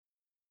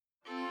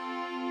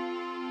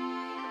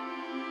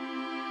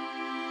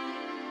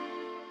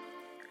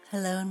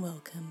Hello and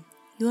welcome.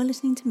 You are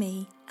listening to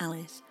me,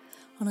 Alice,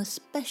 on a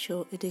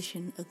special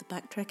edition of the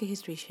Backtracker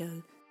History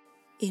Show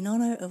in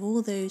honour of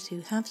all those who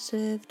have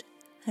served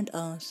and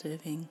are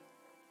serving.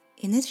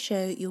 In this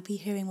show, you'll be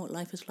hearing what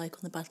life was like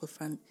on the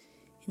battlefront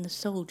in the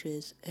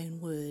soldiers'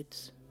 own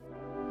words.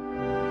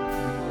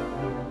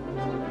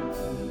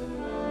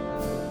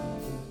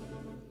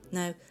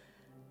 Now,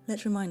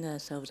 let's remind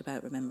ourselves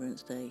about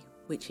Remembrance Day,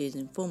 which is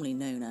informally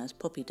known as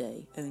Poppy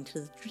Day, owing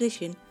to the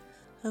tradition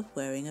of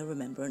wearing a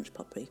remembrance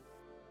poppy.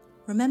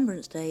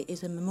 Remembrance Day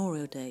is a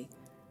memorial day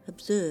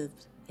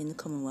observed in the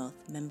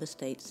Commonwealth member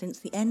states since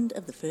the end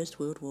of the First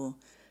World War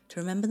to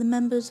remember the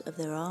members of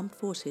their armed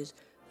forces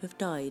who have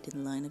died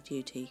in the line of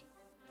duty.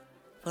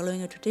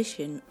 Following a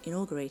tradition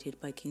inaugurated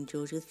by King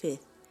George V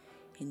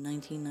in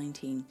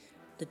 1919,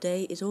 the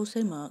day is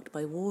also marked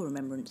by war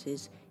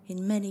remembrances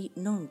in many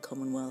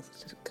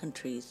non-Commonwealth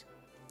countries.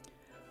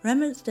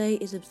 Remembrance Day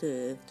is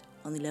observed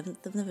on the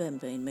 11th of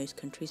November in most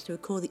countries to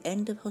recall the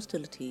end of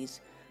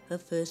hostilities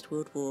of First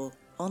World War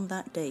on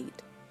that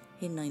date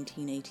in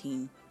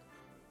 1918.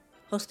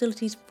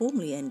 Hostilities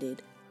formally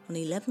ended on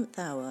the 11th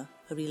hour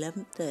of the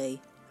 11th day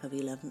of the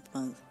 11th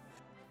month.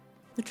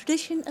 The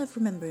tradition of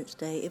Remembrance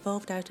Day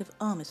evolved out of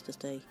Armistice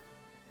Day.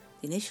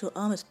 The initial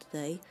Armistice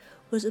Day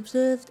was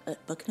observed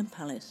at Buckingham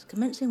Palace,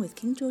 commencing with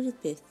King George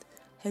V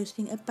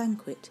hosting a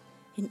banquet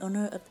in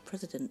honour of the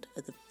President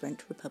of the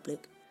French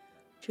Republic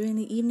during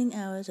the evening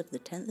hours of the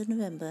 10th of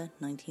November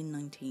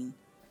 1919.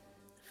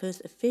 The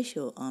first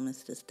official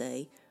Armistice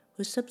Day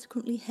was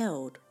subsequently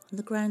held on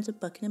the grounds of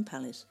Buckingham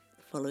Palace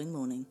the following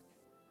morning.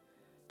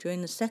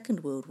 During the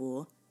Second World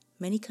War,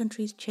 many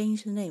countries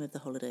changed the name of the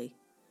holiday.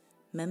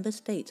 Member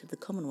states of the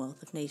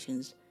Commonwealth of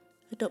Nations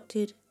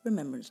adopted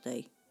Remembrance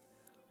Day,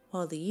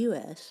 while the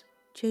US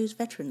chose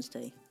Veterans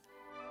Day.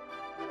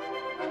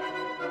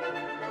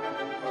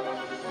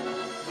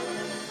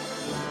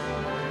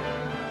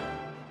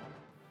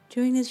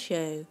 During this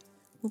show,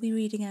 we'll be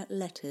reading out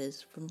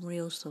letters from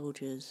real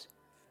soldiers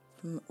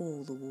from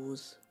all the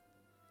wars.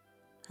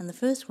 And the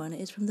first one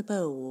is from the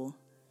Boer War,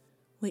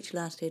 which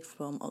lasted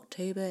from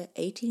October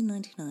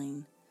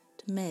 1899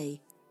 to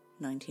May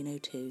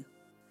 1902.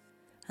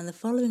 And the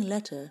following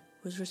letter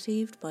was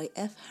received by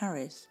F.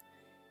 Harris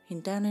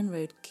in Downing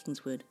Road,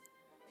 Kingswood,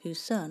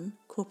 whose son,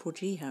 Corporal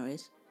G.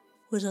 Harris,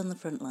 was on the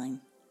front line.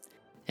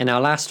 In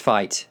our last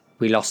fight,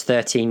 we lost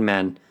 13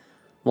 men,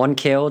 1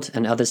 killed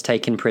and others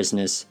taken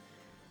prisoners.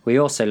 We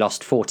also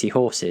lost 40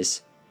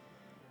 horses.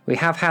 We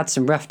have had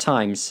some rough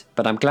times,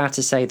 but I'm glad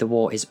to say the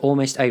war is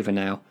almost over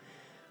now.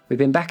 We've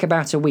been back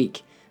about a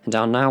week and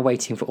are now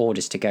waiting for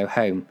orders to go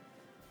home.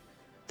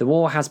 The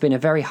war has been a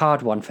very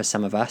hard one for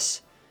some of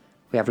us.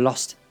 We have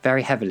lost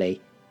very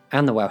heavily,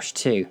 and the Welsh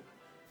too.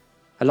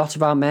 A lot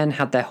of our men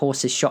had their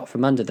horses shot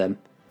from under them.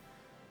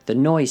 The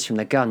noise from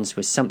the guns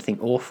was something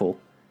awful.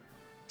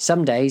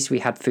 Some days we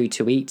had food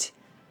to eat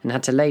and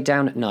had to lay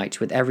down at night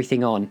with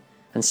everything on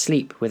and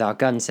sleep with our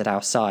guns at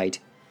our side.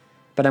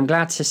 But I'm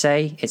glad to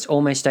say it's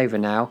almost over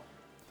now,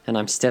 and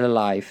I'm still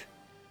alive.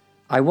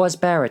 I was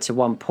bearer to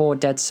one poor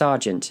dead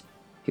sergeant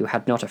who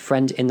had not a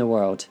friend in the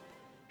world,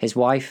 his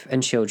wife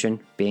and children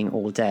being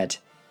all dead.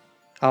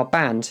 Our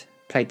band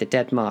played the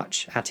Dead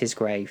March at his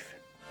grave.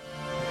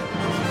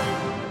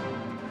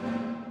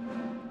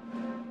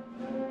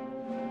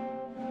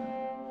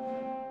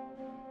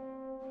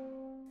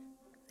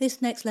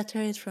 This next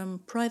letter is from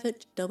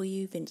Private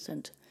W.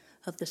 Vincent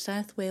of the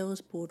South Wales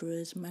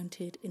Borderers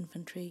Mounted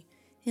Infantry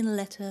in a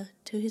letter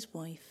to his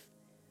wife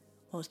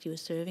whilst he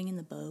was serving in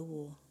the Boer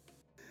War.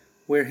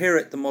 We're here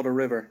at the Modder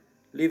River,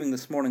 leaving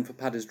this morning for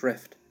Paddy's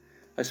Drift.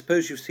 I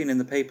suppose you've seen in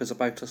the papers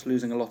about us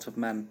losing a lot of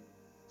men.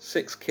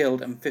 6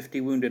 killed and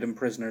 50 wounded and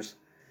prisoners.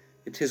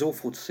 It is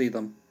awful to see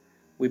them.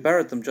 We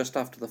buried them just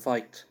after the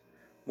fight.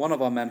 One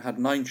of our men had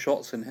 9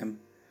 shots in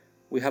him.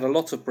 We had a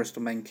lot of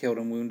Bristol men killed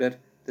and wounded.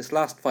 This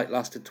last fight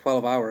lasted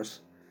 12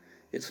 hours.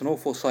 It's an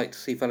awful sight to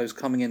see fellows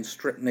coming in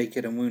stripped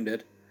naked and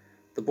wounded.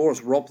 The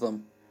Boers robbed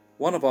them.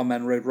 One of our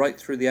men rode right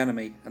through the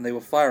enemy, and they were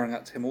firing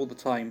at him all the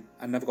time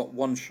and never got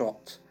 1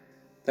 shot.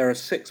 There are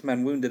 6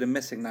 men wounded and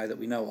missing now that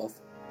we know of.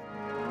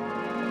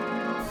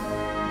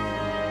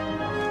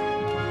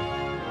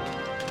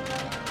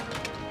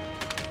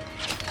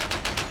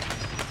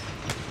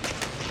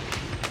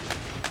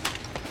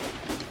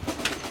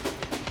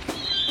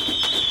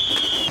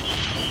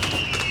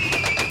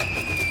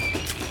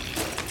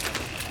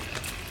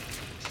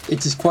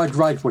 It is quite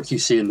right what you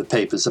see in the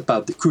papers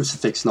about the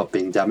crucifix not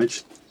being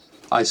damaged.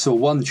 I saw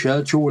one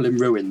church all in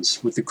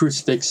ruins, with the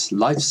crucifix,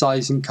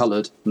 life-size and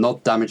coloured,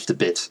 not damaged a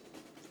bit.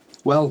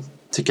 Well,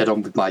 to get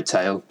on with my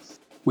tale,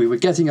 we were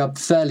getting up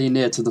fairly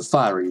near to the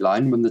firing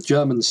line when the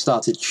Germans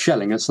started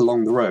shelling us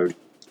along the road.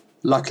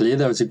 Luckily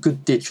there was a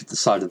good ditch at the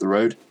side of the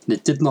road, and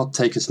it did not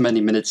take us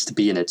many minutes to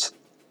be in it.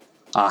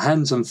 Our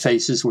hands and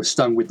faces were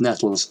stung with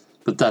nettles,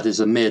 but that is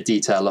a mere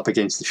detail up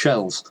against the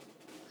shells.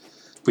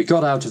 We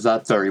got out of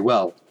that very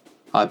well.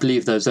 I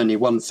believe there was only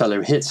one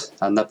fellow hit,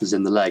 and that was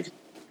in the leg.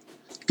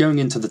 Going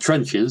into the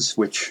trenches,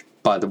 which,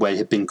 by the way,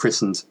 had been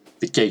christened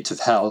the Gate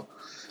of Hell,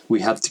 we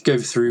had to go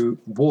through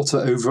water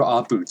over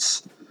our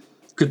boots.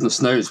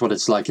 Goodness knows what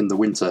it's like in the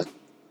winter.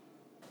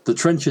 The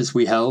trenches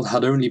we held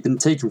had only been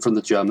taken from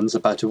the Germans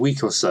about a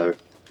week or so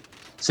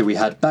we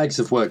had bags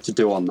of work to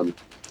do on them.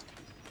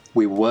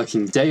 We were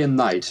working day and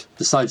night,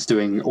 besides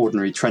doing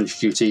ordinary trench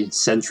duty,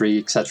 sentry,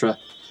 etc.,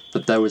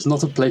 but there was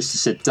not a place to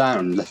sit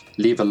down,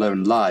 leave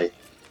alone lie.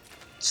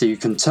 So you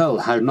can tell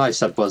how nice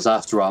that was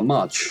after our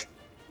march.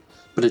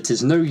 But it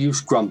is no use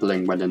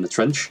grumbling when in the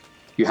trench.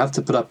 You have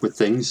to put up with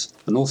things,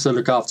 and also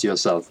look after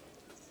yourself.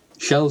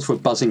 Shells were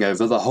buzzing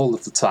over the whole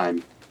of the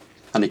time,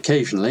 and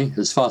occasionally,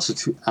 as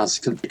fast as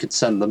we could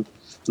send them,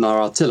 and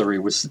our artillery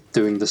was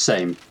doing the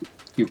same.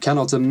 You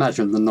cannot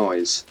imagine the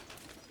noise.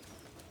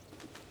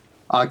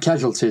 Our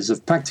casualties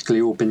have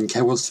practically all been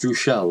caused through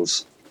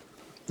shells.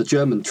 The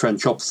German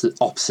trench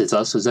opposite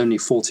us was only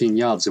 14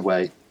 yards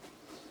away.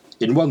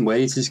 In one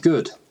way it is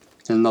good,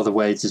 in another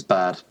way it is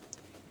bad.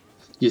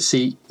 You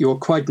see, you are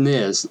quite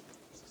near.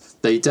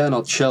 They dare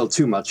not shell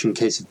too much in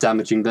case of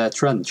damaging their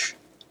trench.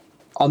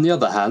 On the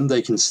other hand,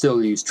 they can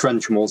still use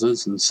trench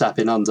mortars and sap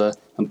in under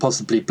and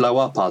possibly blow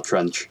up our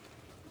trench.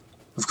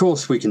 Of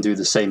course we can do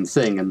the same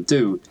thing and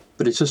do,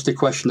 but it's just a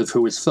question of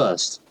who is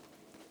first.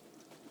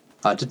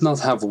 I did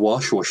not have a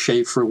wash or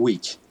shave for a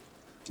week,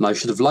 and I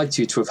should have liked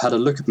you to have had a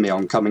look at me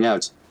on coming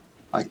out.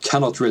 I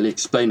cannot really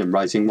explain in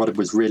writing what it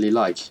was really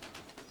like.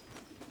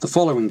 The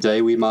following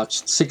day we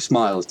marched 6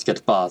 miles to get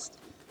a bath,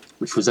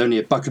 which was only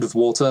a bucket of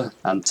water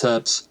and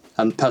turps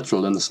and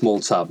petrol in a small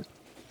tub.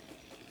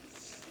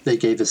 They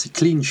gave us a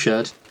clean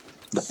shirt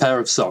and a pair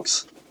of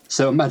socks,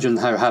 so imagine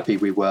how happy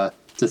we were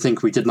to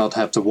think we did not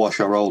have to wash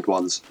our old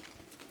ones.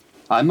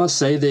 I must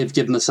say they have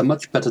given us a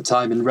much better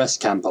time in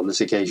rest camp on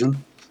this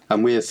occasion,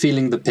 and we are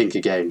feeling the pink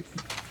again.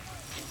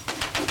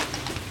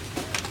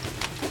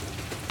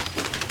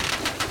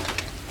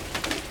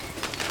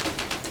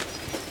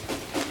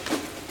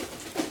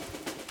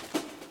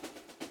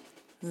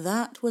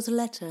 That was a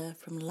letter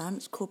from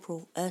Lance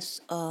Corporal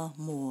S.R.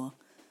 Moore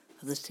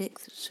of the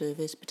 6th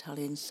Service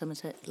Battalion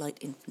Somerset Light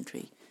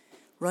Infantry,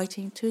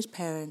 writing to his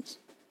parents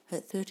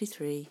at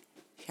 33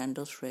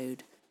 Chandos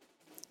Road,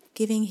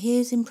 giving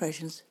his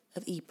impressions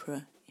of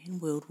Ypres in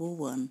World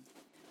War I.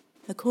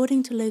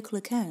 According to local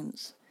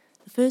accounts,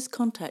 the first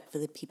contact for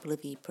the people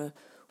of Ypres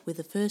with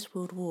the First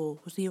World War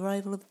was the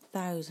arrival of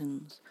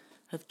thousands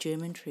of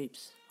German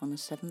troops on the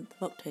 7th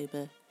of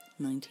October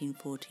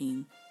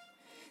 1914.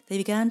 They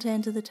began to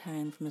enter the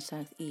town from the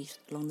southeast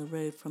along the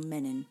road from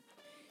Menin.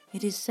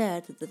 It is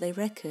said that they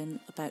reckon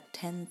about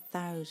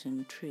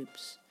 10,000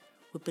 troops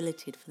were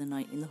billeted for the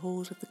night in the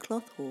halls of the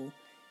Cloth Hall,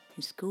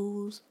 in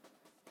schools,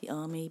 the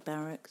army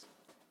barracks,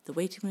 the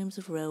waiting rooms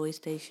of railway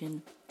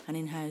station, and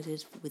in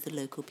houses with the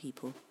local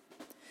people.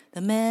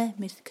 The mayor,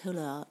 Mr.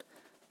 Collard,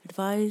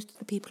 advised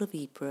the people of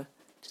Ypres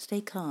to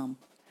stay calm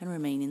and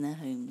remain in their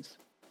homes.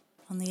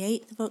 On the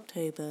 8th of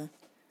October,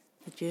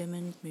 the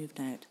Germans moved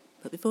out,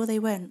 but before they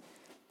went,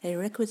 they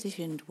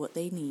requisitioned what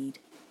they need,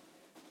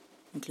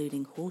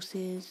 including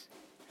horses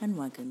and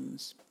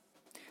wagons.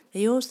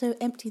 They also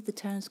emptied the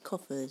town's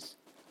coffers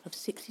of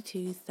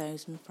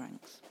 62,000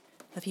 francs.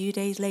 A few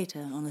days later,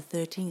 on the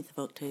 13th of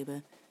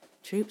October,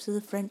 troops of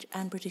the French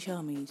and British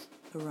armies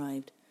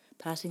arrived,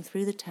 passing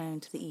through the town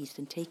to the east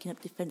and taking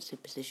up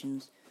defensive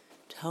positions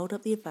to hold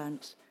up the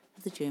advance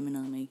of the German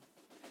army.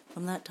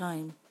 From that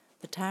time,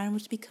 the town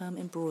was to become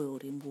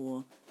embroiled in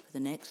war for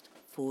the next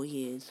 4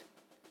 years.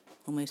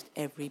 Almost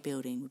every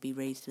building would be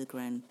razed to the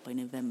ground by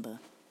November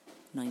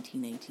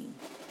 1918.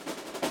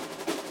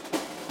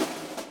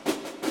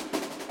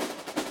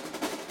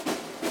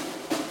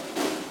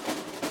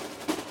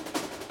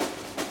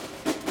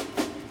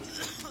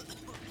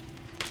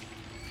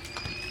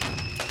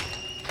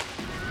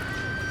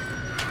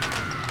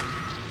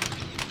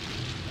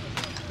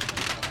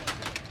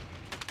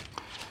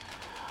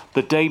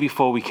 The day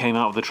before we came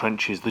out of the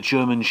trenches, the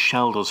Germans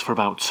shelled us for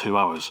about 2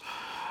 hours.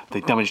 They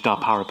damaged our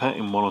parapet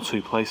in 1 or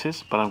 2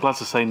 places, but I'm glad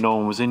to say no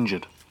one was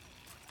injured.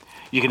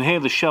 You can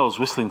hear the shells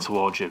whistling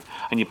towards you,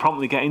 and you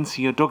promptly get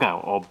into your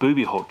dugout, or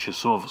booby hutch as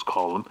some of us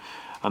call them,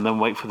 and then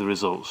wait for the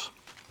results.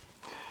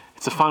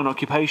 It's a fine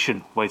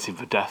occupation, waiting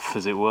for death,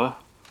 as it were,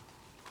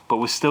 but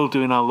we're still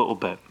doing our little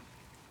bit.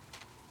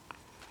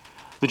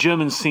 The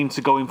Germans seem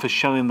to go in for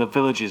shelling the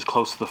villages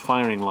close to the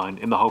firing line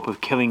in the hope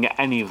of killing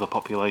any of the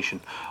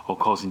population or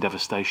causing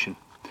devastation.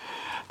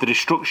 The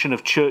destruction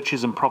of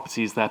churches and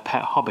property is their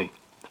pet hobby,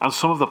 and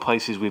some of the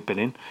places we've been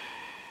in,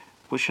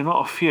 which are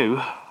not a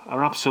few,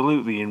 are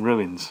absolutely in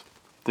ruins.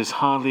 There's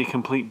hardly a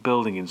complete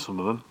building in some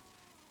of them.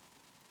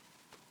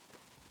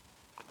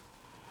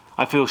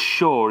 I feel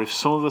sure if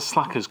some of the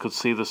slackers could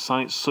see the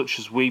sights such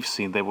as we've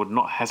seen, they would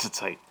not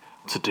hesitate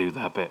to do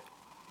their bit.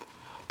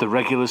 The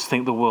regulars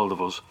think the world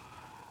of us,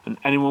 and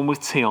anyone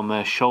with tea on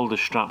their shoulder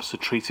straps are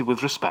treated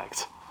with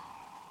respect.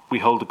 We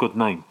hold a good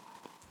name,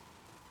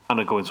 and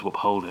are going to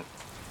uphold it.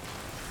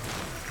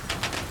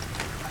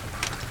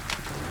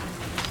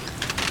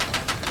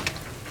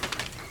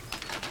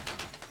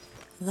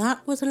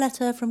 That was a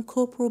letter from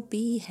Corporal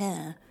B.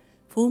 Hare,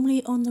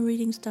 formerly on the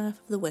reading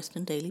staff of the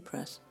Western Daily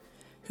Press,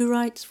 who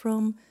writes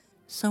from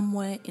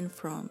somewhere in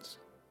France,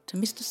 to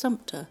Mr.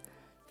 Sumpter,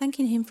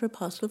 thanking him for a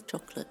parcel of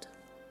chocolate,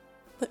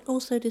 but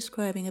also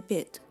describing a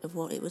bit of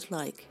what it was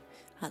like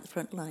at the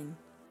front line.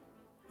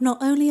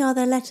 Not only are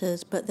there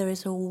letters, but there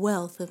is a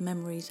wealth of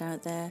memories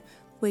out there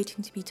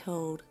waiting to be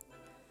told,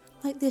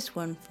 like this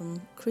one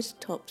from Chris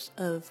Tops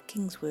of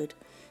Kingswood,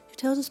 who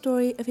tells a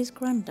story of his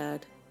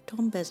granddad,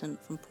 Tom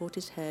Besant from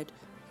Portishead,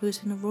 who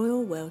was in the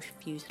Royal Welsh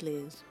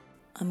Fusiliers.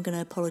 I'm going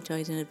to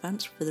apologise in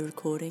advance for the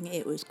recording,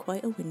 it was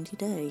quite a windy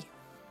day.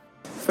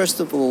 First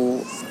of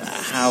all,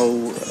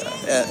 how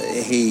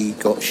he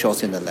got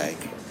shot in the leg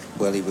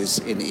while he was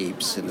in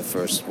Ypres in the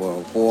First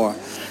World War,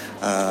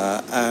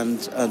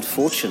 and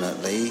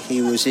unfortunately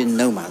he was in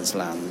no man's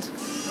land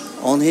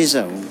on his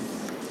own,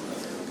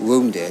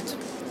 wounded,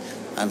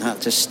 and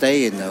had to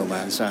stay in no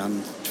man's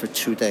land for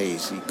 2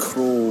 days. He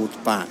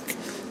crawled back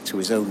to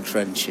his own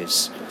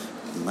trenches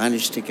and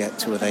managed to get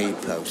to an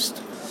aid post.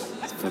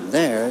 From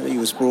there he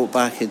was brought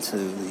back into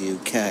the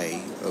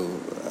UK,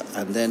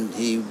 and then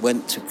he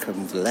went to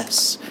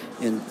convalesce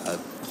in a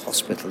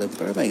hospital in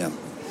Birmingham,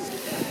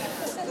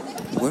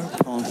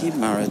 whereupon he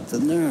married the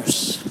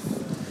nurse,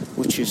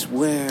 which is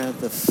where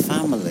the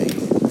family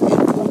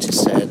in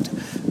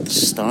Portishead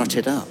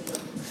started up.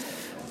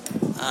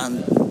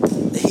 And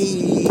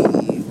he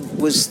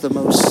was the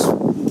most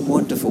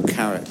wonderful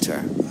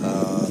character,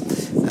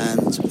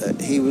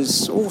 and he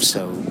was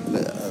also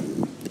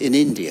in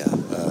India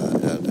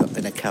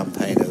in a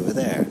campaign over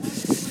there,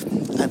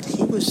 and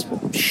he was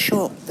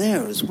shot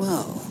there as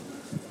well,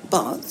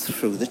 but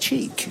through the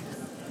cheek.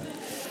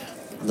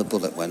 And the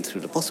bullet went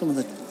through the bottom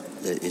of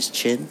his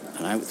chin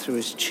and out through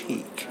his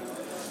cheek.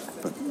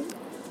 But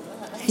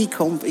he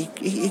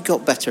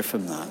got better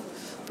from that.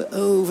 But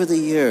over the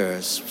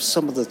years,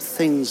 some of the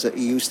things that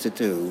he used to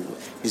do,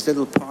 his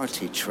little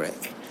party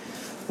trick,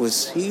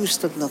 was he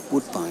used to love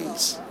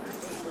Woodbines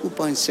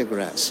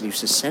cigarettes. He used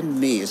to send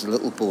me as a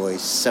little boy,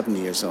 7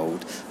 years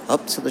old,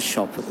 up to the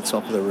shop at the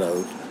top of the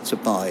road to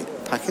buy a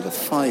packet of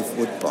 5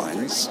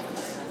 Woodbines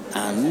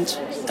and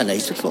an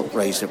 8 o'clock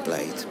razor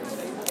blade.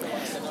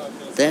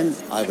 Then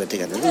I would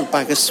get a little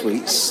bag of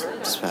sweets,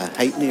 a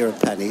halfpenny or a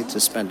penny to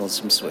spend on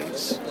some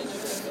sweets.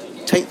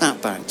 Take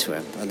that back to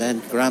him, and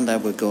then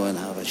Grandad would go and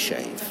have a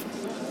shave.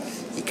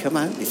 He'd come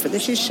out, he'd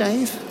finish his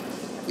shave,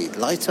 he'd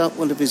light up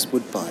one of his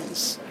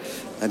Woodbines,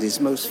 and his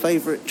most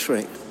favourite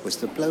trick was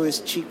to blow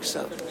his cheeks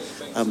up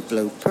and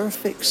blow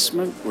perfect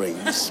smoke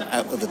rings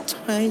out of the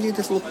tiny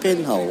little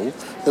pinhole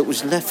that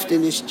was left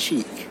in his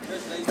cheek.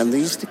 And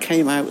these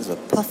came out as a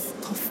puff,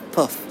 puff,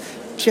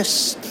 puff,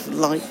 just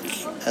like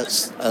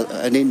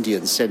an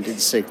Indian sending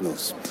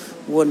signals.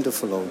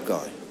 Wonderful old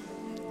guy.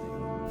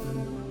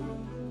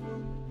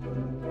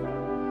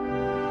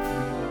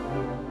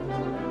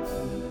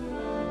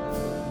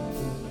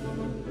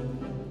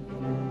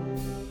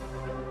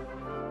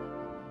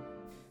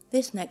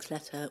 This next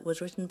letter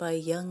was written by a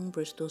young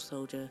Bristol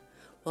soldier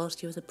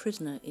whilst he was a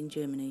prisoner in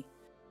Germany.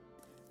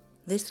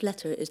 This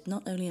letter is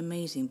not only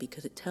amazing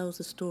because it tells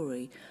the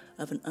story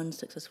of an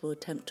unsuccessful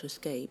attempt to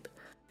escape,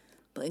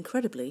 but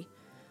incredibly,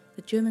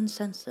 the German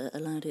censor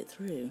allowed it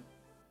through.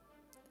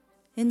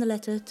 In the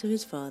letter to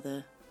his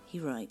father, he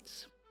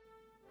writes,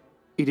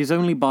 "It is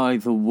only by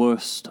the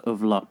worst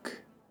of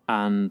luck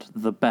and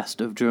the best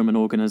of German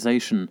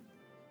organisation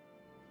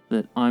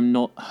that I'm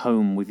not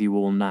home with you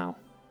all now.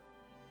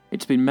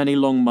 It's been many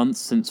long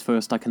months since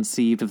first I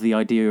conceived of the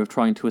idea of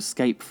trying to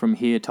escape from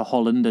here to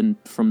Holland and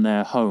from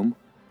there home.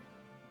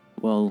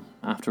 Well,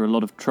 after a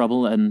lot of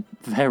trouble and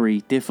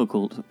very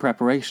difficult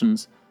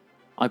preparations,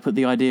 I put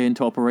the idea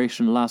into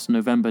operation last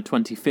November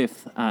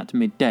 25th at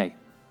midday,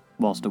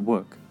 whilst at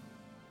work.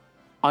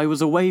 I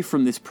was away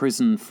from this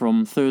prison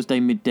from Thursday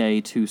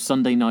midday to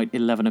Sunday night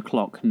 11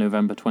 o'clock,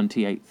 November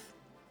 28th.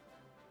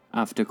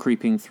 After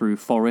creeping through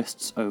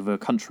forests, over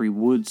country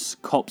woods,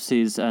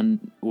 copses,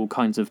 and all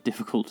kinds of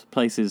difficult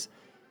places,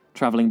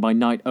 travelling by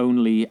night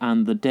only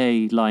and the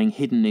day lying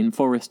hidden in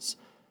forests,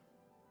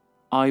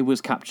 I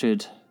was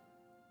captured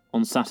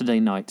on Saturday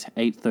night,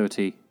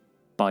 8:30,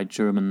 by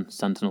German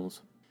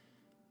sentinels.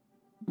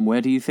 Where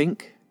do you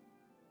think?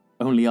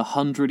 Only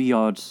 100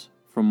 yards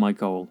from my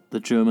goal, the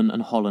German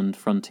and Holland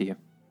frontier.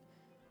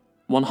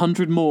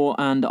 100 more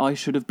and I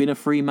should have been a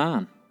free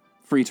man,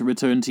 free to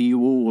return to you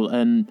all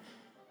and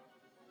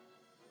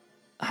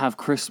have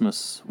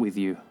Christmas with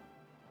you.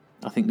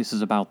 I think this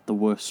is about the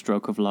worst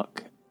stroke of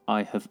luck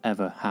I have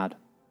ever had.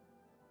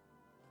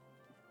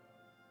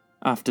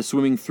 After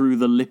swimming through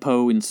the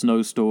Lipo in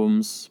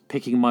snowstorms,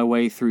 picking my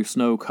way through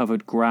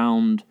snow-covered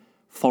ground,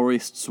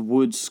 forests,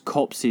 woods,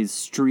 copses,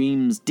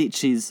 streams,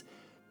 ditches,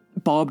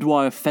 barbed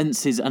wire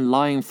fences, and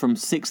lying from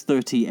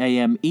 6:30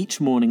 a.m. each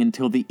morning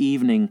until the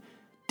evening,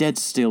 dead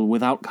still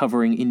without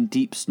covering in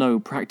deep snow,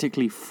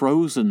 practically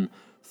frozen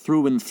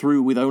through and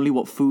through with only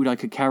what food I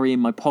could carry in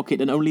my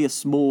pocket and only a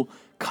small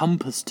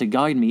compass to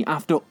guide me.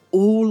 After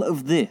all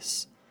of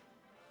this,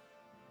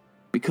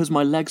 because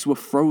my legs were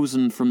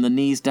frozen from the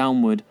knees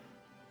downward,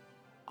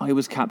 I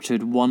was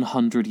captured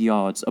 100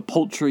 yards, a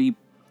paltry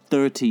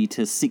 30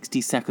 to 60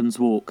 seconds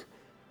walk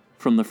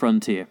from the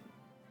frontier.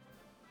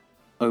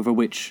 over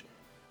which,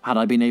 had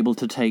I been able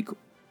to take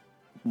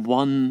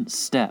one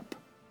step,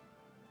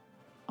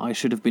 I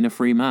should have been a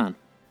free man.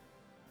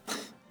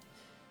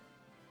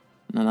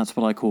 And that's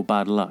what I call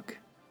bad luck.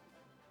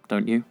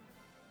 Don't you?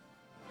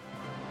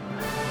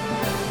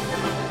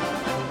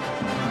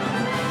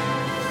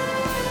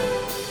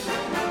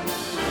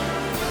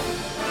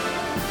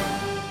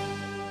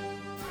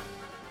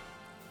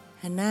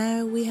 And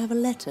now we have a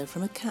letter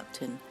from a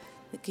captain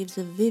that gives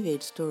a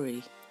vivid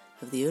story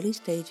of the early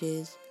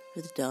stages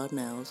of the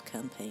Dardanelles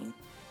campaign.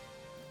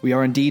 We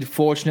are indeed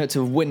fortunate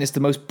to have witnessed the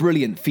most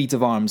brilliant feat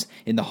of arms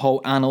in the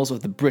whole annals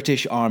of the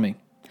British Army,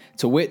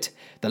 to wit,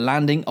 the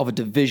landing of a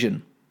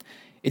division.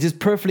 It is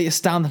perfectly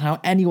astounding how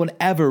anyone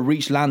ever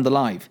reached land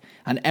alive,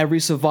 and every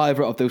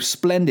survivor of those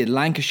splendid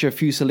Lancashire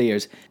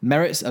Fusiliers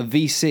merits a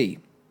VC.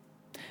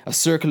 A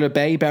circular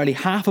bay barely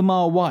half a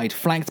mile wide,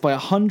 flanked by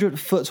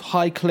 100-foot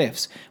high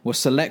cliffs, was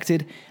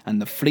selected,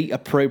 and the fleet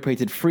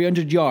appropriated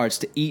 300 yards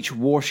to each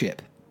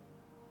warship.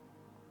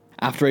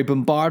 After a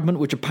bombardment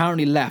which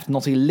apparently left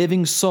not a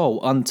living soul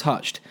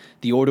untouched,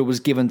 the order was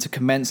given to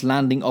commence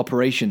landing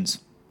operations.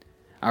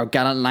 Our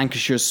gallant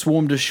Lancashires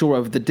swarmed ashore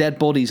over the dead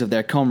bodies of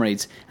their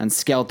comrades and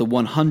scaled the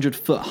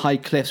 100-foot high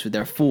cliffs with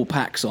their full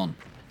packs on.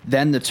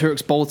 Then the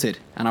Turks bolted,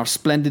 and our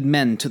splendid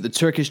men took the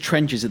Turkish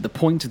trenches at the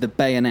point of the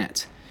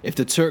bayonet. If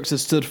the Turks had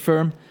stood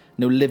firm,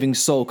 no living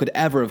soul could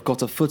ever have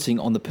got a footing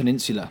on the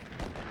peninsula.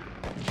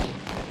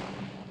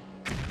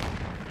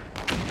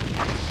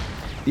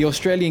 The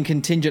Australian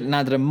contingent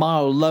landed a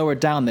mile lower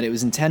down than it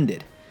was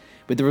intended,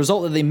 with the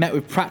result that they met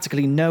with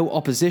practically no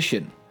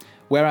opposition,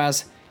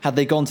 whereas, had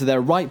they gone to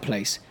their right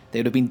place, they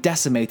would have been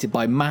decimated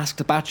by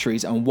masked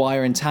batteries and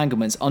wire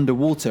entanglements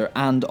underwater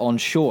and on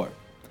shore.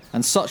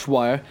 And such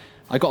wire,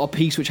 I got a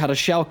piece which had a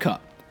shell cut.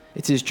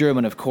 It is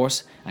German, of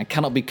course, and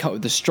cannot be cut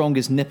with the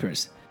strongest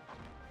nippers.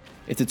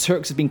 If the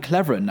Turks had been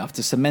clever enough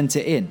to cement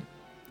it in,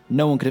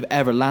 no one could have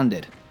ever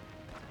landed.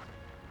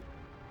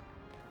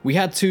 We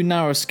had 2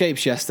 narrow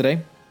escapes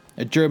yesterday.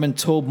 A German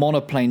Taube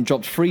monoplane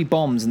dropped 3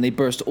 bombs and they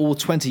burst all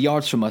 20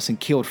 yards from us and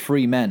killed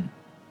 3 men.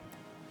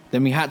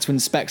 Then we had to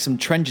inspect some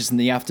trenches in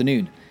the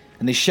afternoon,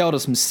 and they shelled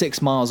us from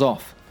 6 miles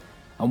off.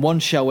 And one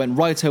shell went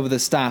right over the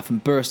staff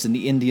and burst in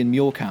the Indian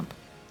mule camp.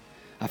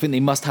 I think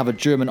they must have a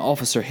German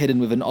officer hidden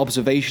with an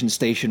observation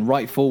station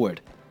right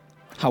forward.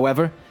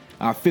 However,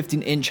 our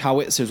 15-inch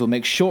howitzers will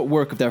make short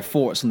work of their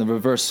forts on the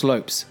reverse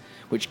slopes,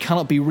 which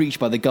cannot be reached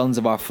by the guns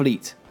of our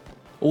fleet.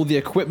 All the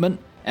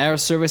equipment, air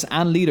service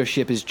and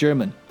leadership is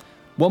German.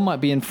 One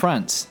might be in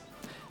France.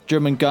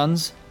 German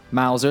guns,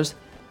 Mausers,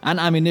 and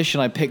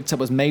ammunition I picked up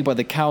was made by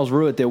the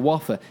Karlsruhe de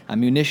Waffe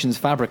and munitions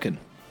fabricant.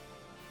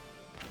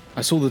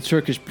 I saw the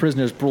Turkish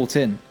prisoners brought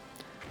in.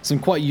 Some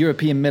quite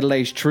European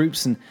middle-aged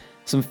troops and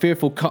some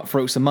fearful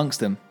cutthroats amongst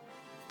them.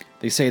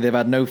 They say they've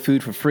had no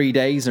food for 3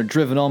 days, are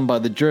driven on by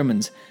the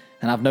Germans,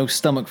 and have no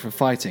stomach for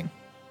fighting.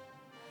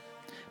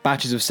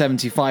 Batches of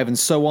 75 and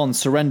so on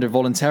surrender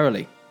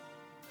voluntarily.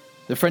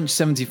 The French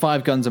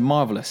 75 guns are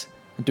marvellous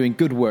and doing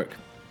good work.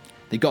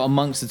 They got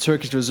amongst the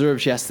Turkish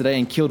reserves yesterday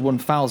and killed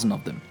 1,000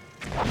 of them.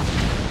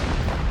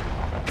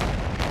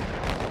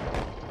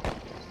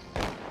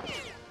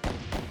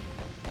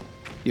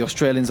 The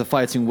Australians are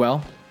fighting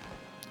well.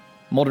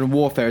 Modern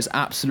warfare is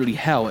absolutely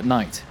hell at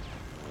night.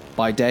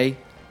 By day,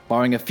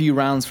 barring a few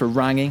rounds for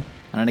ranging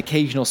and an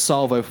occasional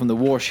salvo from the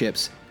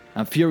warships,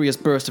 and furious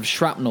bursts of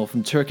shrapnel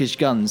from Turkish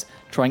guns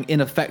trying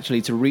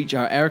ineffectually to reach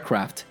our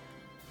aircraft,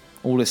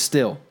 all is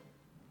still.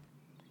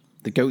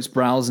 The goats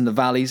browse in the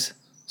valleys,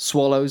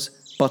 swallows,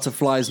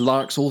 butterflies,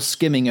 larks all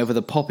skimming over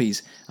the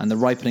poppies and the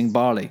ripening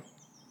barley.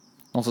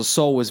 Not a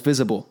soul is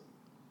visible.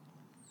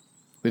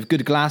 With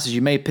good glasses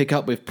you may pick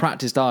up with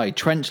practised eye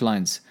trench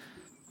lines.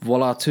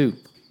 Voila tout.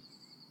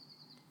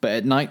 But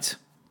at night,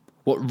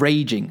 what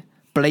raging,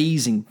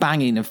 blazing,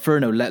 banging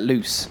inferno let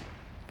loose.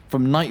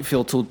 From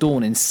nightfall till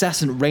dawn,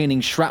 incessant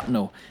raining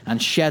shrapnel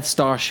and shed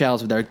star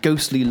shells with their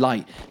ghostly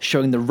light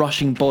showing the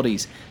rushing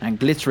bodies and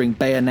glittering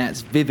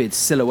bayonets' vivid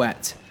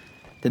silhouette.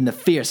 Then the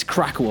fierce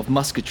crackle of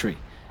musketry,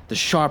 the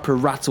sharper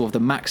rattle of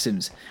the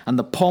Maxims, and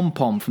the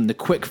pom-pom from the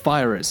quick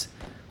firers,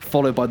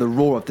 followed by the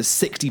roar of the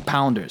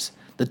 60-pounders,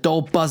 the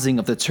dull buzzing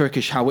of the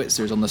Turkish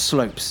howitzers on the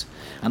slopes,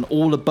 and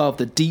all above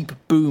the deep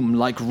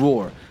boom-like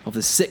roar of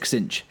the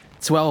 6-inch,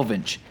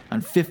 12-inch,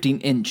 and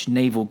 15-inch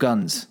naval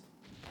guns.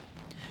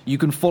 You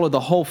can follow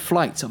the whole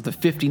flight of the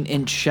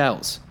 15-inch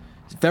shells.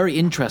 It's very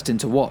interesting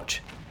to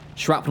watch.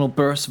 Shrapnel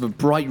bursts of a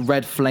bright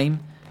red flame,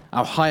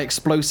 our high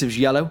explosives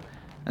yellow,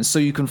 and so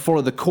you can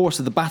follow the course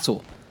of the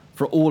battle,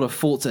 for all are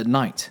fought at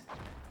night.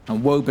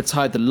 And woe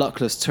betide the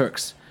luckless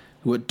Turks,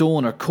 who at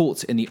dawn are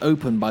caught in the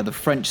open by the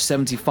French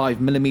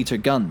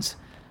 75mm guns.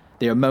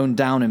 They are mown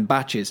down in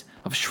batches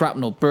of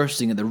shrapnel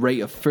bursting at the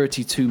rate of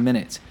 32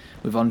 minutes,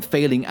 with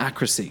unfailing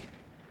accuracy.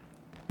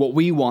 What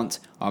we want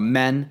are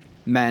men,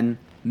 men,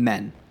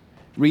 men.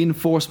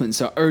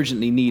 Reinforcements are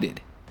urgently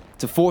needed.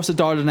 To force the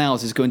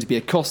Dardanelles is going to be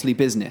a costly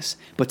business,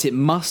 but it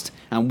must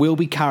and will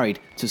be carried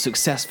to a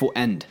successful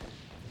end.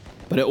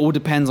 But it all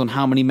depends on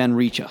how many men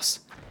reach us.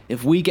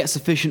 If we get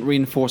sufficient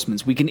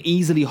reinforcements, we can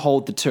easily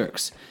hold the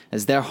Turks,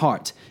 as their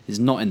heart is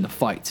not in the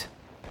fight.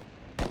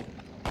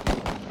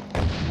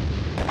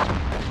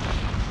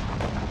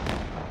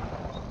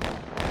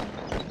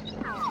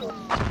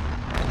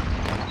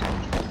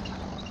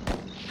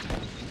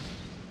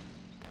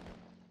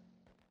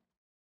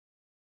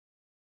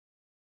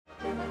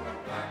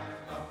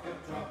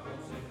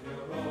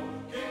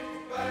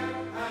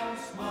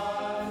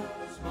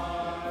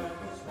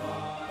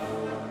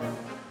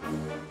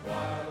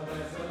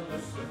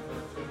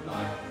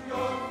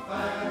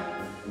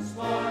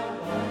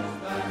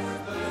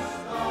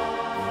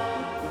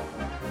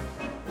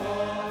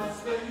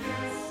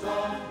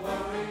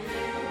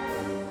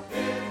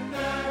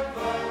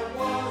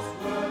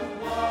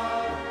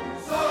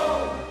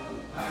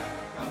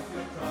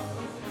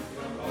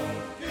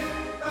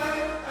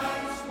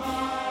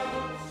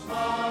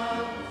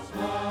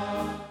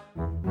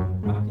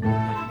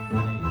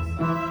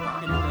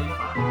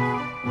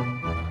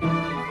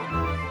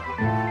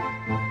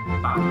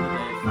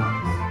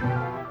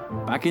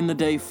 Back in the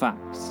day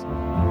facts.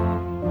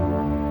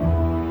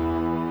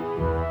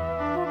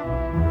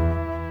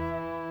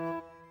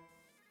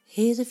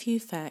 Here's a few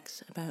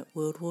facts about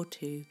World War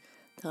II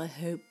that I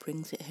hope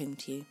brings it home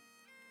to you.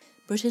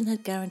 Britain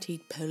had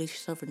guaranteed Polish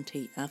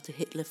sovereignty after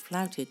Hitler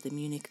flouted the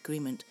Munich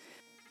Agreement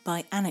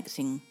by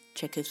annexing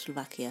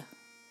Czechoslovakia.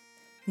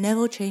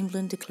 Neville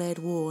Chamberlain declared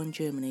war on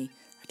Germany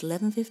at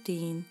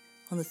 11:15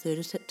 on the 3rd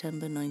of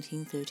September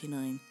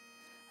 1939,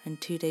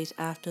 and 2 days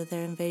after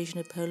their invasion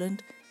of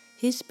Poland,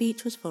 his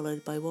speech was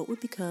followed by what would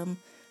become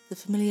the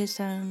familiar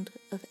sound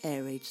of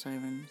air raid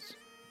sirens.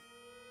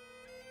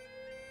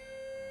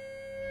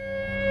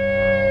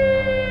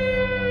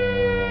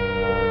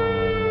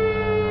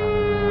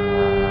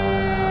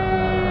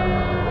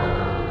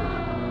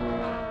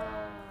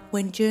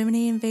 When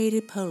Germany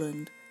invaded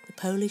Poland, the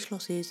Polish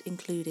losses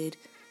included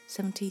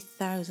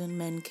 70,000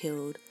 men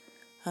killed,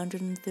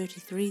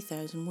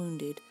 133,000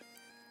 wounded,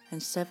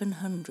 and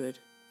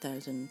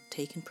 700,000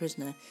 taken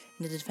prisoner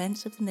in the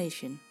defence of the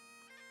nation.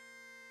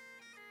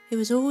 It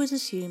was always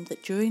assumed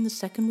that during the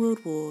Second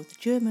World War, the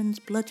Germans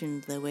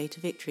bludgeoned their way to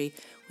victory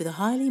with a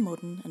highly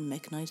modern and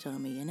mechanised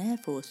army and air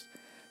force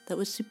that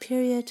was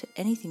superior to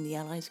anything the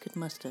Allies could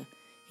muster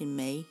in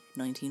May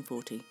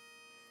 1940.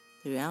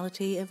 The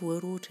reality of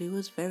World War II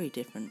was very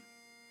different.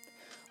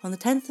 On the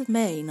 10th of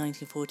May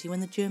 1940, when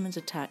the Germans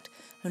attacked,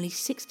 only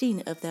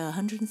 16 of their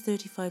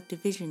 135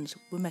 divisions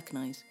were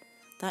mechanised,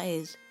 that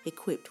is,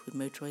 equipped with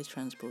motorised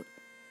transport.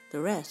 The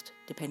rest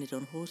depended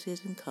on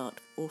horses and cart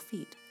or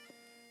feet.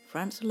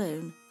 France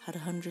alone had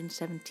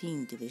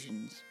 117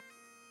 divisions.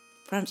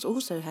 France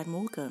also had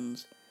more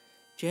guns.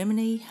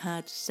 Germany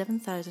had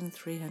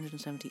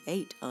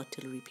 7,378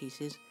 artillery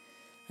pieces,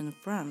 and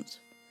France,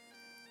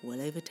 well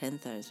over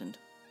 10,000.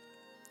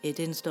 It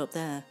didn't stop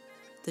there.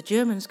 The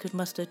Germans could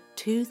muster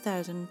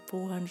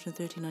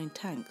 2,439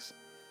 tanks,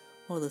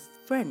 while the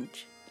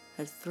French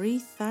had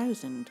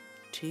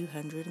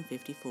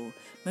 3,254,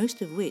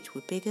 most of which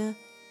were bigger,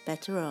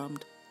 better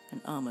armed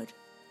and armoured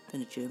than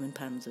the German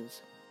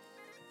panzers.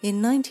 In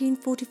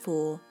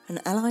 1944, an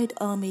Allied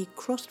army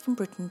crossed from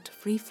Britain to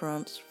free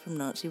France from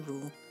Nazi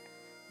rule.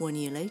 1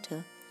 year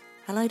later,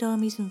 Allied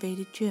armies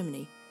invaded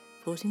Germany,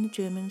 forcing the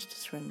Germans to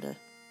surrender.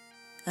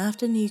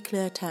 After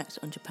nuclear attacks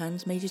on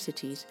Japan's major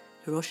cities,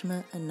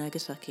 Hiroshima and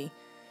Nagasaki,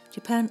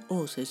 Japan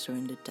also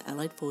surrendered to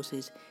Allied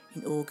forces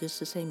in August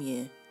the same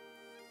year.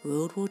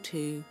 World War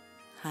II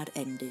had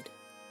ended,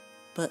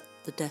 but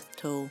the death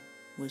toll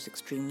was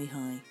extremely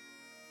high.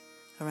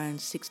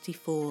 Around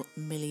 64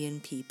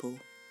 million people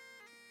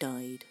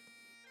died,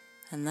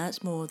 and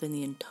that's more than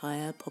the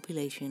entire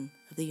population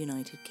of the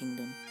United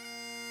Kingdom.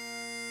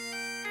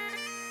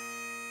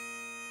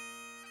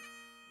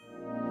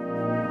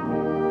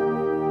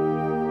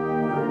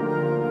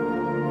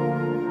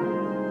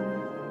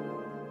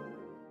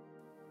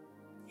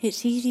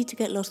 It's easy to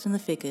get lost in the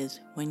figures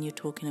when you're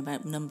talking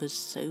about numbers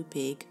so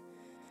big,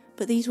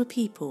 but these were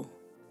people,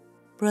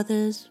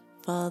 brothers,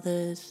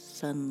 fathers,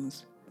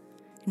 sons,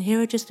 and here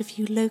are just a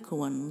few local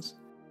ones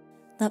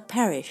that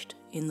perished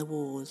in the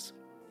wars.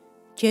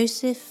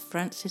 Joseph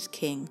Francis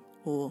King,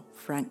 or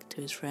Frank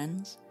to his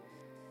friends,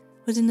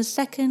 was in the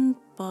 2nd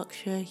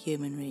Berkshire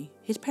Yeomanry.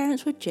 His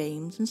parents were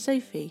James and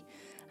Sophie,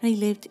 and he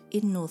lived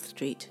in North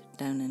Street,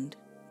 Downend.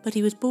 But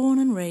he was born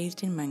and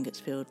raised in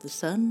Mangotsfield, the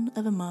son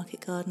of a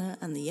market gardener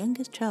and the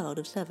youngest child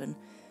of 7,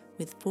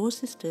 with 4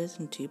 sisters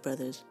and 2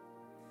 brothers.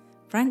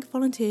 Frank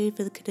volunteered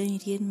for the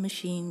Canadian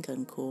Machine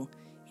Gun Corps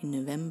in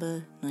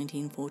November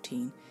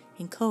 1914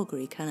 in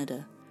Calgary,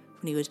 Canada,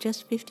 when he was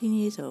just 15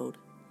 years old,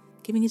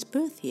 giving his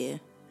birth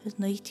year as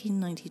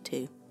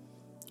 1892.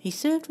 He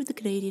served with the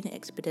Canadian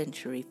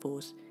Expeditionary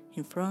Force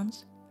in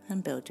France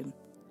and Belgium.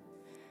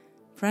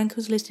 Frank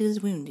was listed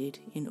as wounded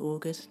in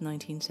August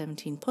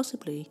 1917,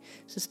 possibly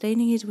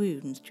sustaining his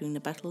wounds during the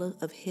Battle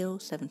of Hill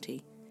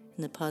 70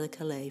 in the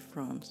Pas-de-Calais,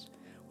 France,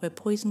 where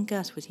poison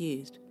gas was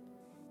used.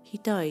 He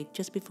died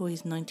just before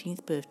his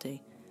 19th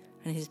birthday,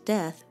 and his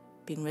death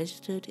being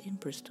registered in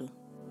Bristol.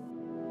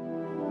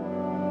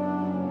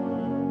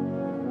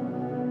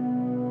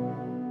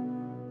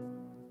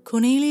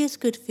 Cornelius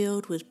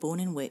Goodfield was born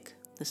in Wick,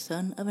 the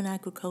son of an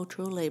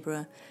agricultural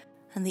labourer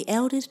and the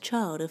eldest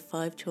child of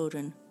 5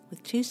 children,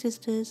 with 2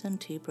 sisters and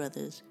 2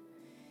 brothers.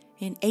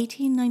 In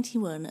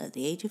 1891, at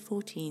the age of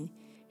 14,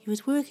 he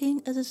was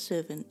working as a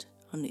servant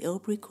on the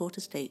Ilbury Court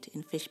estate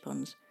in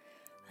Fishponds,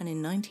 and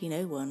in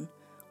 1901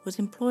 was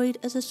employed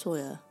as a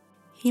sawyer.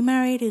 He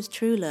married his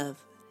true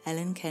love,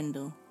 Ellen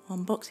Kendall,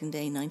 on Boxing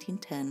Day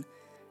 1910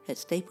 at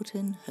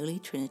Stapleton Holy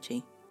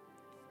Trinity.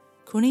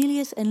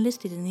 Cornelius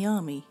enlisted in the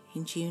army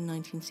in June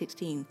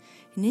 1916,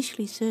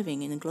 initially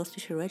serving in the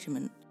Gloucestershire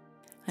Regiment,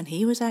 and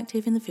he was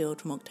active in the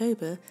field from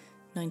October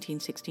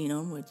 1916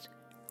 onwards,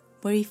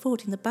 where he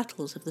fought in the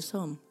battles of the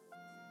Somme.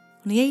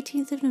 On the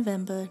 18th of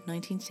November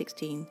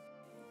 1916,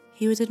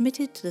 he was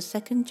admitted to the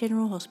 2nd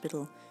General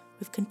Hospital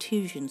with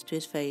contusions to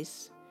his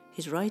face,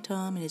 his right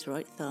arm and his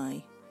right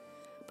thigh,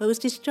 but was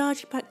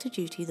discharged back to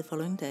duty the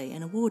following day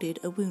and awarded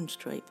a wound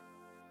stripe.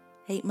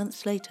 8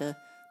 months later,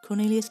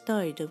 Cornelius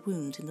died of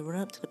wounds in the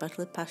run-up to the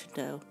Battle of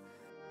Passchendaele.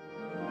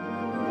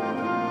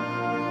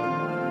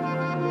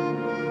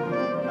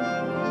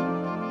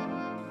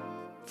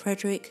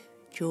 Frederick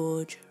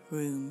George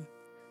Room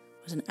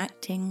was an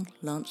acting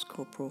Lance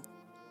Corporal.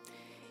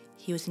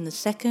 He was in the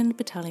 2nd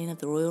Battalion of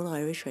the Royal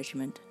Irish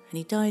Regiment, and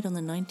he died on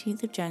the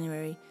 19th of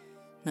January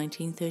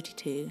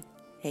 1932,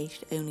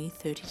 aged only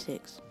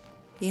 36,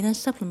 in a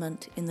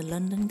supplement in the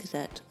London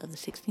Gazette of the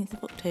 16th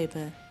of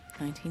October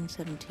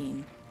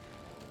 1917.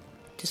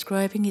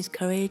 Describing his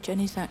courage and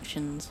his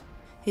actions,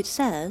 it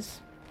says,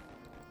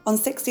 On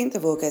 16th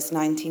of August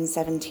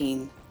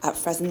 1917, at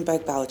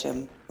Fresenberg,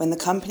 Belgium, when the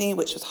company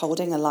which was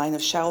holding a line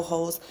of shell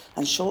holes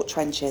and short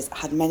trenches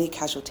had many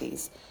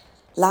casualties,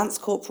 Lance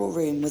Corporal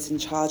Room was in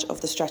charge of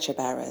the stretcher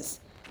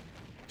bearers.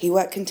 He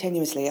worked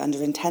continuously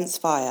under intense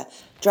fire,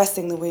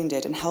 dressing the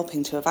wounded and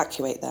helping to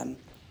evacuate them.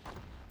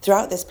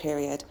 Throughout this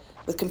period,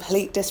 with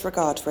complete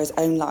disregard for his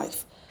own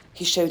life,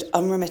 he showed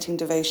unremitting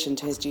devotion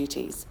to his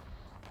duties.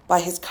 By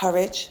his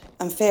courage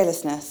and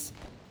fearlessness,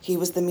 he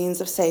was the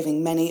means of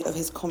saving many of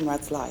his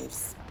comrades'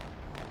 lives.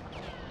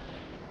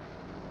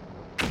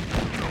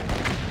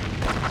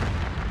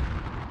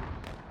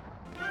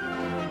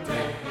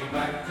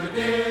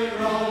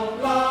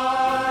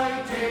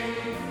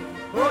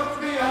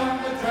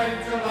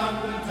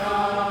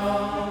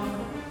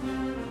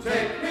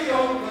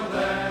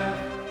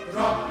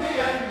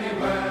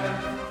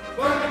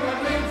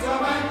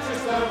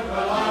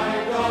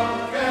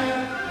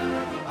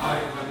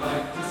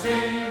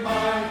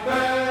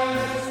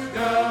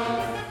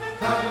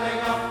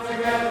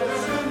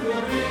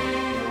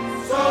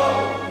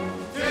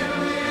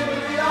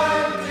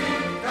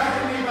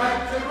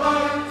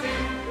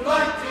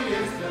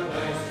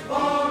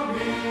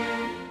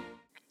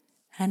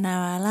 And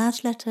now our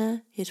last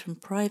letter is from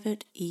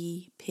Private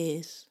E.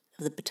 Pearce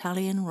of the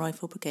Battalion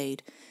Rifle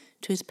Brigade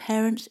to his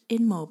parents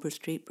in Marlborough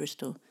Street,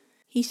 Bristol.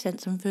 He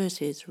sent some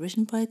verses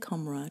written by a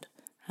comrade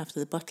after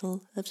the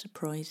Battle of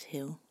Surprise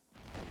Hill.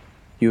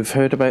 You have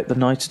heard about the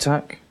night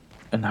attack,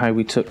 and how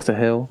we took the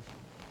hill,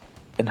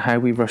 and how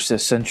we rushed their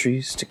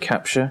sentries to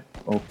capture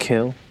or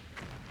kill.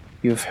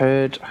 You have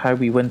heard how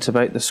we went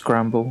about the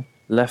scramble,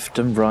 left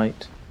and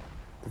right,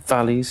 the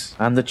valleys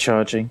and the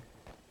charging,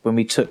 when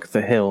we took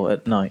the hill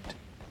at night.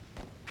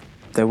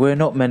 There were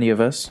not many of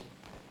us,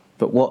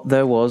 but what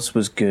there was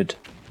good.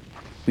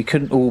 We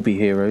couldn't all be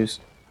heroes,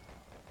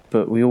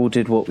 but we all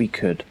did what we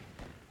could.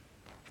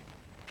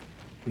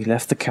 We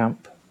left the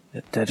camp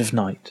at dead of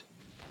night,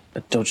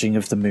 at dodging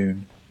of the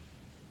moon,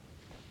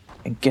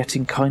 and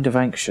getting kind of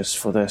anxious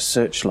for their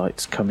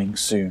searchlights coming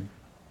soon.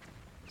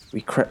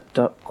 We crept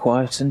up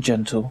quiet and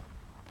gentle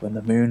when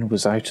the moon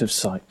was out of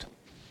sight,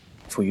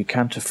 for you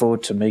can't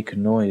afford to make a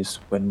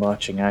noise when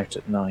marching out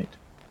at night.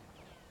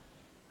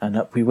 And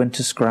up we went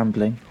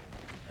scrambling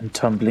and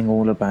tumbling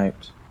all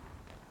about,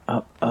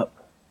 up,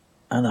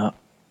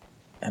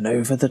 and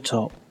over the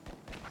top.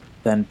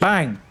 Then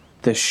bang!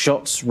 The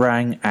shots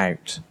rang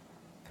out.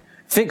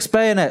 Fix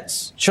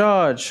bayonets!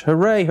 Charge!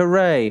 Hooray,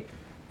 hooray!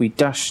 We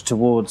dashed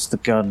towards the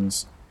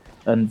guns.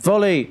 And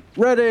volley!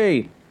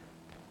 Ready!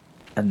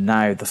 And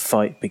now the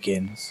fight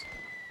begins.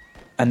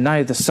 And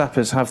now the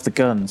sappers have the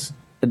guns.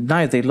 And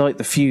now they light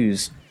the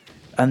fuse.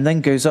 And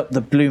then goes up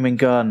the blooming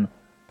gun.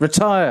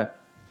 Retire!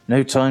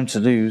 No time to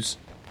lose.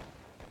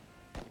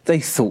 They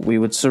thought we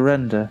would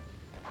surrender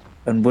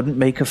and wouldn't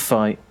make a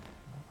fight.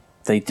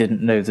 They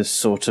didn't know the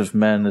sort of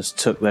men as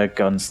took their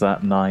guns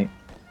that night.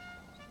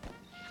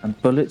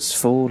 And bullets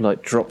fall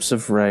like drops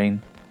of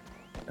rain,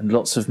 and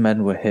lots of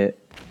men were hit.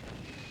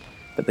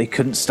 But they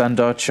couldn't stand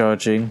our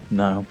charging,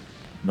 no,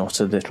 not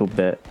a little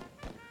bit.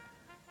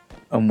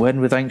 And when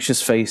with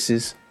anxious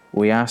faces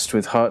we asked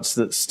with hearts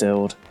that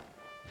stilled,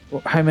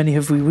 how many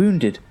have we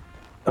wounded,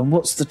 and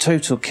what's the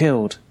total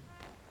killed?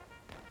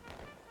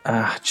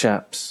 Ah,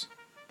 chaps,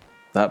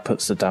 that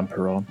puts the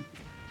damper on.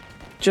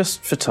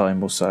 Just for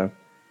time or so.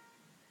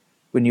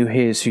 When you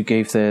hears who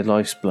gave their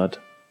life's blood,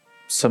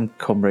 some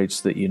comrades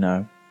that you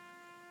know.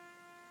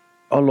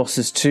 Our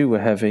losses too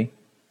were heavy,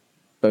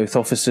 both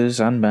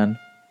officers and men.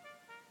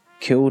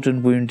 Killed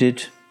and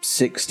wounded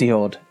 60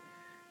 odd,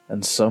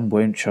 and some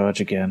won't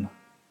charge again.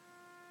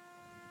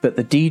 But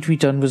the deed we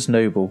done was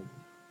noble,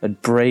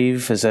 and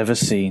brave as ever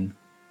seen,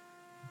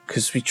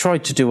 'cause we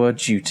tried to do our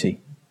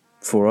duty,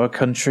 for our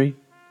country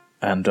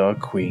and our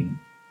queen.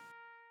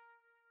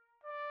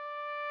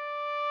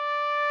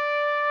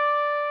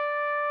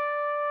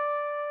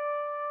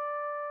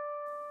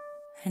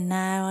 And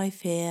now I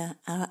fear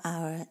our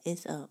hour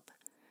is up.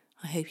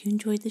 I hope you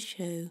enjoyed the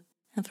show,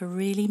 and for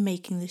really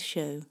making this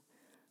show,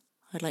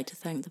 I'd like to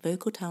thank the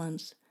vocal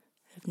talents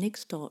of Nick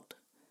Stott,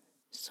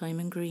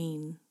 Simon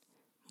Green,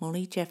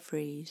 Molly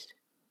Jeffries,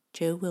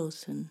 Joe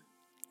Wilson,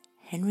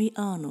 Henry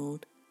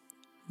Arnold,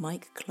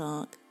 Mike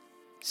Clark,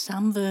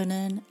 Sam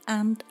Vernon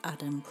and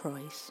Adam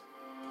Price.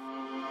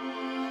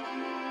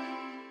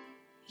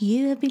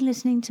 You have been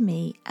listening to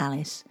me,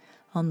 Alice,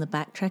 on the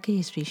Backtracker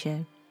History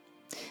Show.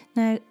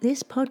 Now,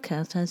 this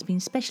podcast has been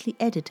specially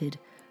edited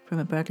from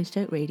a Bradley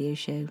Stoke radio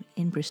show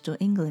in Bristol,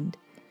 England.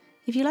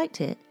 If you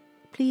liked it,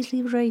 please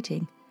leave a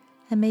rating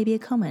and maybe a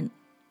comment.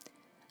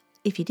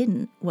 If you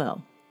didn't,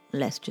 well,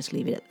 let's just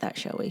leave it at that,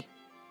 shall we?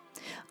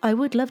 I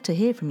would love to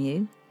hear from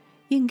you.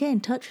 You can get in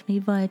touch with me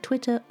via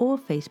Twitter or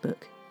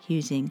Facebook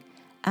using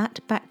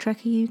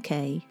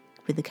 @BacktrackerUK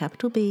with a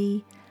capital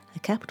B, a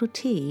capital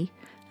T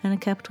and a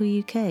capital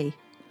UK.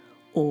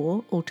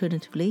 Or,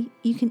 alternatively,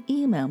 you can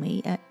email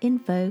me at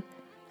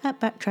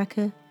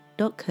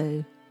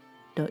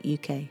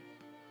info@backtracker.co.uk.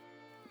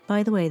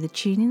 By the way, the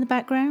tune in the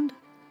background,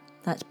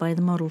 that's by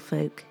the Model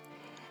Folk.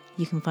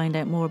 You can find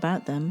out more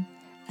about them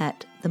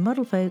at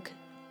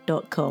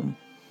themodelfolk.com.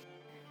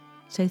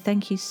 So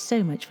thank you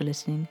so much for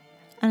listening,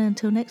 and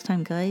until next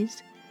time,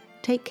 guys,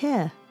 take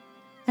care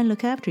and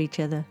look after each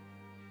other.